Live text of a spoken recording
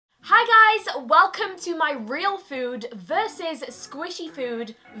Hi guys, welcome to my real food versus squishy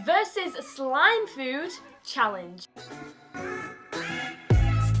food versus slime food challenge.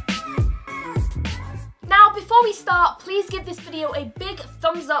 Now before we start, please give this video a big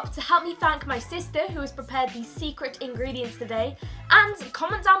thumbs up to help me thank my sister who has prepared these secret ingredients today, and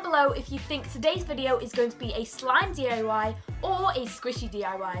comment down below if you think today's video is going to be a slime DIY or a squishy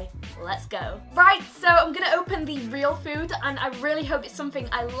DIY. Let's go. Right, so I'm gonna open the real food and I really hope it's something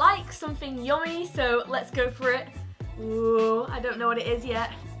I like, something yummy, so let's go for it. Ooh, I don't know what it is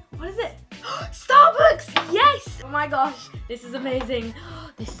yet. What is it? Starbucks! Yes! Oh my gosh, this is amazing.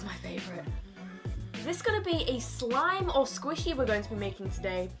 This is my favorite. Is this gonna be a slime or squishy we're going to be making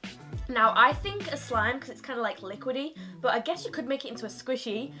today? Now, I think a slime because it's kind of like liquidy, but I guess you could make it into a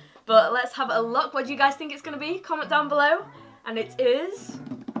squishy. But let's have a look. What do you guys think it's gonna be? Comment down below. And it is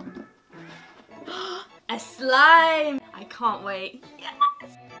a slime. I can't wait.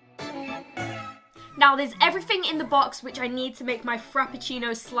 Yes! Now there's everything in the box which I need to make my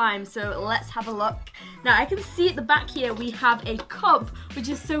Frappuccino slime, so let's have a look. Now I can see at the back here we have a cup, which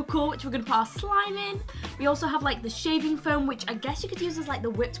is so cool, which we're going to put our slime in. We also have like the shaving foam, which I guess you could use as like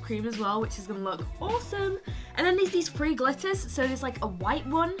the whipped cream as well, which is going to look awesome. And then there's these three glitters, so there's like a white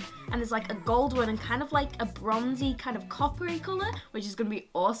one, and there's like a gold one, and kind of like a bronzy kind of coppery colour, which is going to be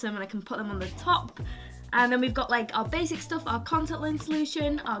awesome, and I can put them on the top. And then we've got like our basic stuff, our contact lens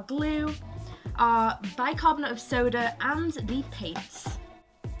solution, our glue, our bicarbonate of soda, and the paints.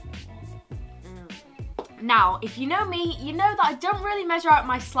 Now, if you know me, you know that I don't really measure out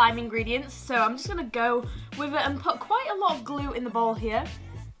my slime ingredients, so I'm just gonna go with it and put quite a lot of glue in the bowl here.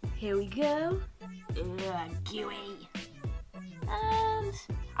 Here we go. Gooey. And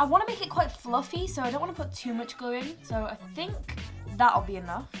I want to make it quite fluffy, so I don't want to put too much glue in, so I think that'll be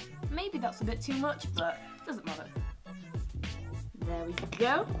enough. Maybe that's a bit too much, but it doesn't matter. There we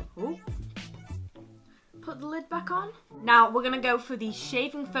go. Ooh. Put the lid back on. Now we're gonna go for the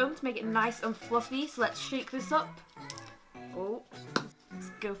shaving foam to make it nice and fluffy, so let's shake this up. Oh, let's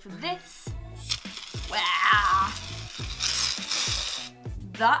go for this. Wow.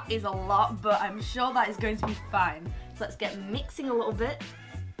 That is a lot, but I'm sure that is going to be fine. So let's get mixing a little bit.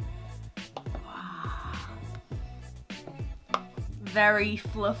 Wow. Very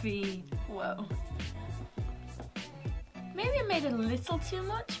fluffy. Whoa. Maybe I made a little too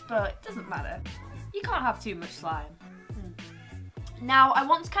much, but it doesn't matter. You can't have too much slime. Now, I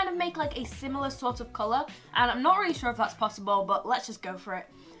want to kind of make like a similar sort of colour, and I'm not really sure if that's possible, but let's just go for it.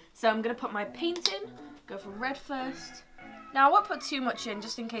 So I'm going to put my paint in, go for red first. Now, I won't put too much in,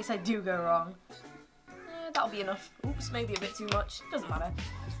 just in case I do go wrong. That'll be enough. Oops, maybe a bit too much. Doesn't matter.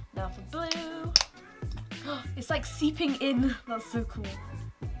 Now for blue. It's like seeping in. That's so cool.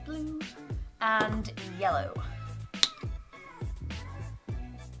 Blue and yellow.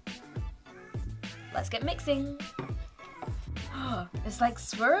 Let's get mixing. It's like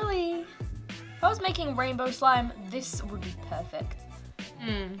swirly. If I was making rainbow slime, this would be perfect.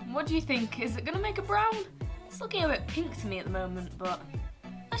 What do you think? Is it gonna make a brown? It's looking a bit pink to me at the moment, but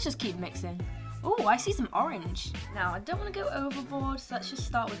let's just keep mixing. Oh, I see some orange. Now, I don't want to go overboard, so let's just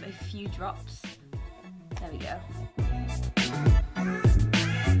start with a few drops. There we go.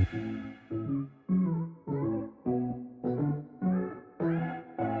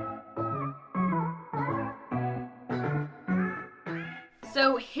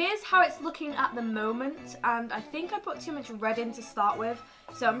 So here's how it's looking at the moment, and I think I put too much red in to start with,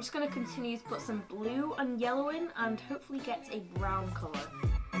 so I'm just going to continue to put some blue and yellow in and hopefully get a brown colour.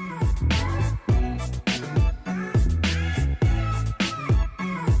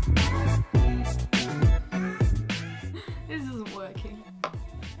 This isn't working.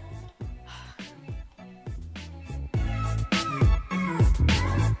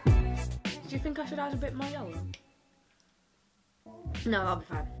 Do you think I should add a bit more yellow? No, that'll be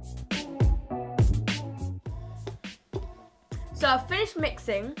fine. So I've finished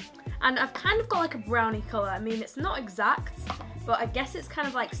mixing, and I've kind of got like a brownie colour. I mean, it's not exact, but I guess it's kind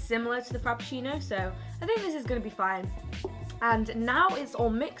of like similar to the Frappuccino, so I think this is going to be fine. And now it's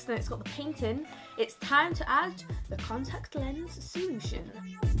all mixed and it's got the paint in, it's time to add the contact lens solution.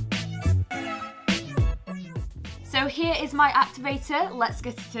 So here is my activator, let's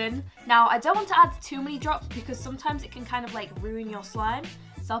get it in. Now I don't want to add too many drops because sometimes it can kind of like ruin your slime.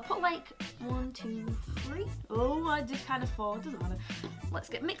 So I'll put like 1, 2, 3. Oh, I did kind of 4, it doesn't matter. Let's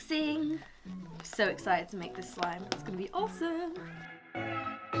get mixing. I'm so excited to make this slime, it's gonna be awesome.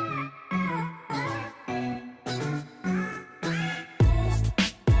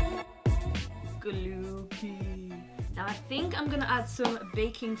 Gloopy. Now I think I'm gonna add some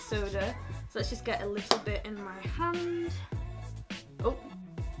baking soda. So let's just get a little bit in my hand. Oh,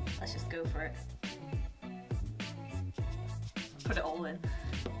 Let's just go for it. Put it all in.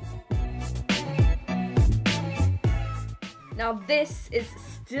 Now this is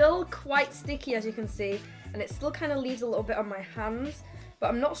still quite sticky, as you can see, and it still kind of leaves a little bit on my hands, but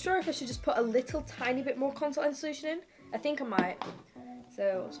I'm not sure if I should just put a little tiny bit more contact lens solution in. I think I might.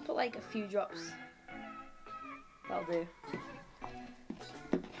 So let's put like a few drops. That'll do.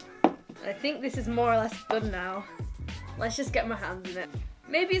 I think this is more or less done now. Let's just get my hands in it.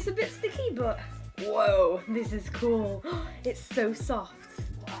 Maybe it's a bit sticky, but whoa, this is cool. It's so soft.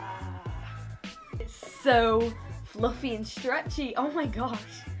 Wow. It's so fluffy and stretchy. Oh my gosh.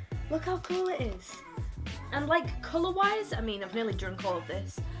 Look how cool it is. And like colour-wise, I mean, I've nearly drunk all of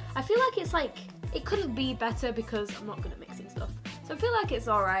this. I feel like it's like, it couldn't be better because I'm not good at mixing stuff. So I feel like it's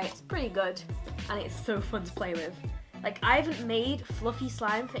alright, it's pretty good, and it's so fun to play with. Like, I haven't made fluffy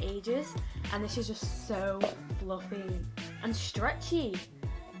slime for ages, and this is just so fluffy and stretchy.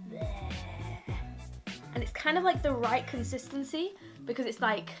 And it's kind of like the right consistency because it's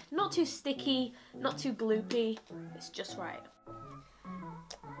like not too sticky, not too gloopy, it's just right.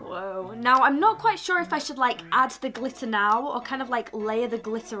 Whoa. Now I'm not quite sure if I should like add the glitter now or kind of like layer the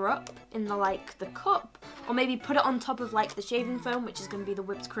glitter up in the like the cup, or maybe put it on top of like the shaving foam, which is going to be the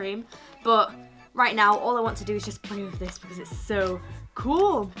whipped cream. But right now all I want to do is just play with this because it's so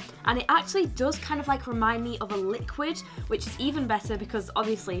cool, and it actually does kind of like remind me of a liquid, which is even better because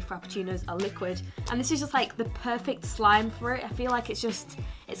obviously frappuccinos are liquid, and this is just like the perfect slime for it. I feel like it's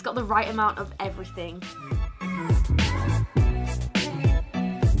got the right amount of everything.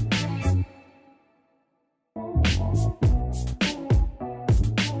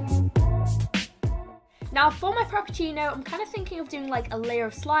 Now for my frappuccino, I'm kind of thinking of doing like a layer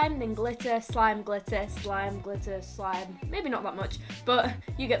of slime, then glitter, slime, glitter, slime, glitter, slime. Maybe not that much, but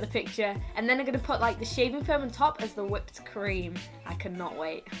you get the picture. And then I'm going to put like the shaving foam on top as the whipped cream. I cannot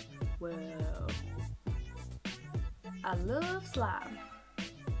wait. Whoa. I love slime.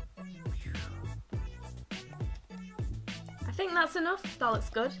 I think that's enough. That looks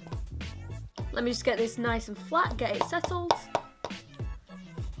good. Let me just get this nice and flat, get it settled.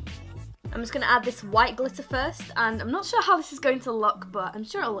 I'm just going to add this white glitter first, and I'm not sure how this is going to look, but I'm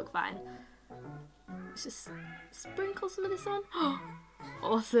sure it'll look fine. Let's just sprinkle some of this on.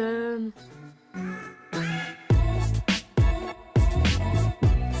 Awesome!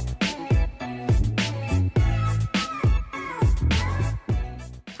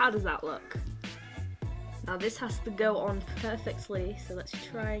 How does that look? Now this has to go on perfectly, so let's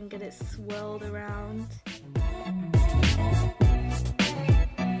try and get it swirled around.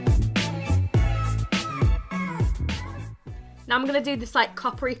 Now I'm going to do this like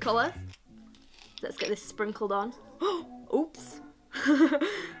coppery colour. Let's get this sprinkled on. Oops.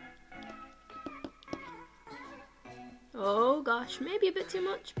 Oh gosh, maybe a bit too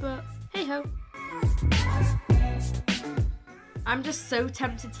much, but hey ho. I'm just so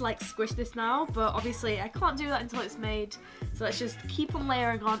tempted to like squish this now, but obviously I can't do that until it's made. So let's just keep on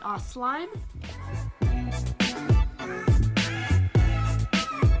layering on our slime.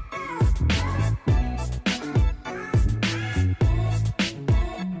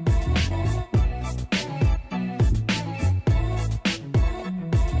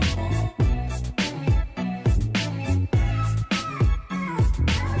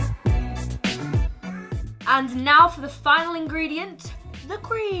 And now for the final ingredient, the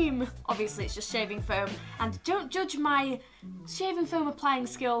cream. Obviously it's just shaving foam, and don't judge my shaving foam applying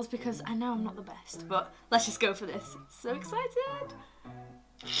skills because I know I'm not the best, but let's just go for this. So excited.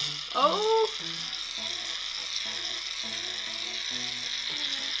 Oh.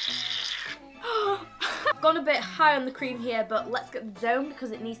 I've gone a bit high on the cream here, but let's get the dome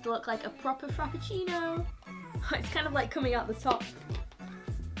because it needs to look like a proper frappuccino. It's kind of like coming out the top.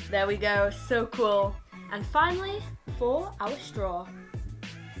 There we go, so cool. And finally, for our straw.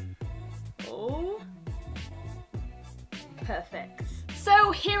 Oh, perfect.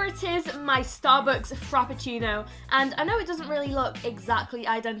 So here it is, my Starbucks Frappuccino. And I know it doesn't really look exactly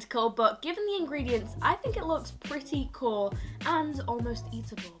identical, but given the ingredients, I think it looks pretty cool and almost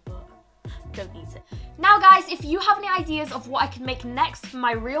eatable, but don't eat it. Now guys, if you have any ideas of what I can make next for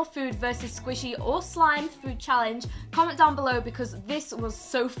my real food versus squishy or slime food challenge, comment down below because this was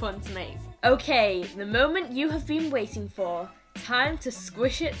so fun to make. Okay, the moment you have been waiting for. Time to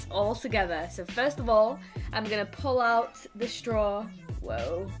squish it all together. So first of all, I'm gonna pull out the straw.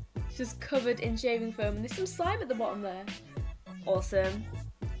 Whoa, it's just covered in shaving foam. There's some slime at the bottom there. Awesome.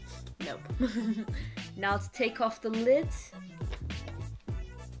 Nope. Now to take off the lid.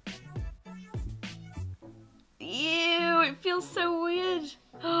 Ew, it feels so weird.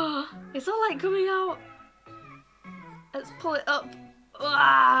 It's all like coming out. Let's pull it up.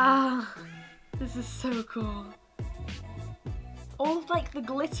 Ah. This is so cool. All of like the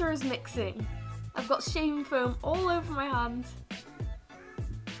glitter is mixing. I've got shaving foam all over my hand.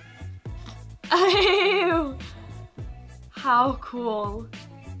 Ew! How cool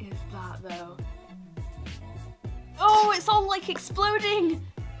is that though? Oh, it's all like exploding!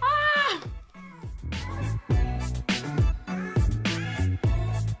 Ah!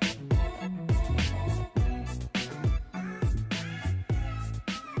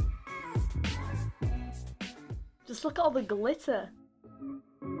 Just look at all the glitter.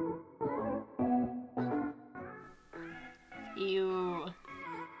 Ew.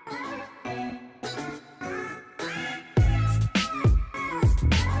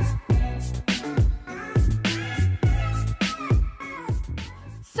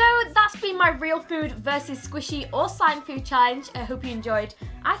 So that's been my real food versus squishy or slime food challenge. I hope you enjoyed.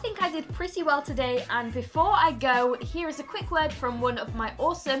 I think I did pretty well today, and before I go, here is a quick word from one of my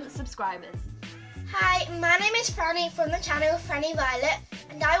awesome subscribers. Hi, my name is Franny from the channel Franny Violet,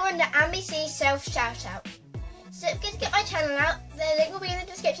 and I won the Ambi C self shout out. So don't forget to get my channel out, the link will be in the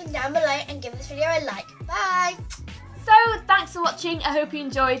description down below, and give this video a like. Bye! So thanks for watching, I hope you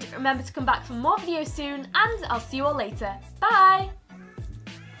enjoyed. Remember to come back for more videos soon, and I'll see you all later. Bye!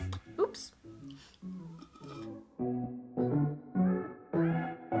 Oops.